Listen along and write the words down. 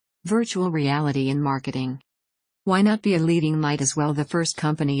Virtual reality in marketing. Why not be a leading light as well, the first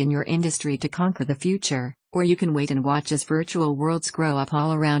company in your industry to conquer the future? Or you can wait and watch as virtual worlds grow up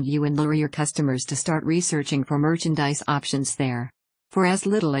all around you and lure your customers to start researching for merchandise options there. For as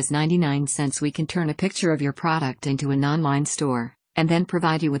little as 99 cents, we can turn a picture of your product into an online store, and then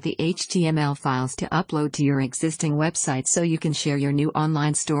provide you with the HTML files to upload to your existing website so you can share your new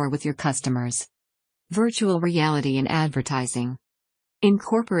online store with your customers. Virtual reality in advertising.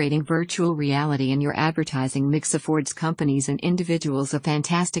 Incorporating virtual reality in your advertising mix affords companies and individuals a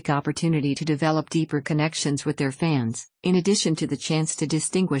fantastic opportunity to develop deeper connections with their fans, in addition to the chance to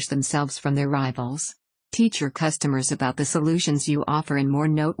distinguish themselves from their rivals. Teach your customers about the solutions you offer in more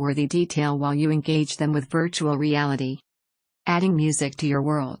noteworthy detail while you engage them with virtual reality. Adding music to your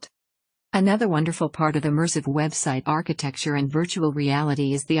world. Another wonderful part of immersive website architecture and virtual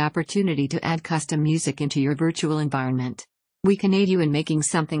reality is the opportunity to add custom music into your virtual environment. We can aid you in making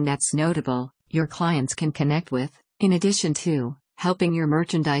something that's notable, your clients can connect with, in addition to helping your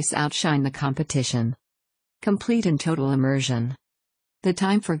merchandise outshine the competition. Complete and total immersion. The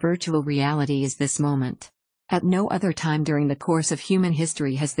time for virtual reality is this moment. At no other time during the course of human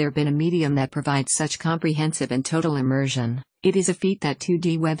history has there been a medium that provides such comprehensive and total immersion. It is a feat that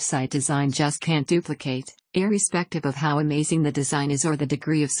 2D website design just can't duplicate, irrespective of how amazing the design is or the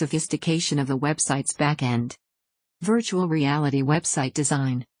degree of sophistication of the website's backend. Virtual reality website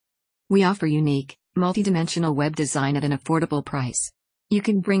design. We offer unique, multidimensional web design at an affordable price. You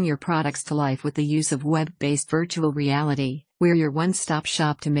can bring your products to life with the use of web-based virtual reality. We're your one-stop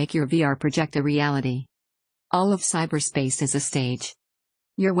shop to make your VR project a reality. All of cyberspace is a stage.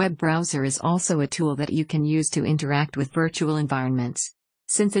 Your web browser is also a tool that you can use to interact with virtual environments.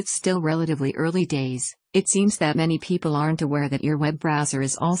 Since it's still relatively early days, it seems that many people aren't aware that your web browser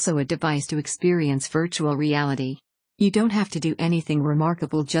is also a device to experience virtual reality. You don't have to do anything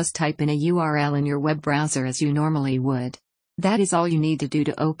remarkable, just type in a URL in your web browser as you normally would. That is all you need to do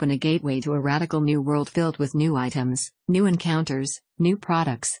to open a gateway to a radical new world filled with new items, new encounters, new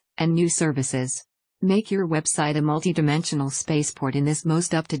products, and new services. Make your website a multidimensional spaceport in this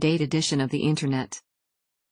most up-to-date edition of the Internet.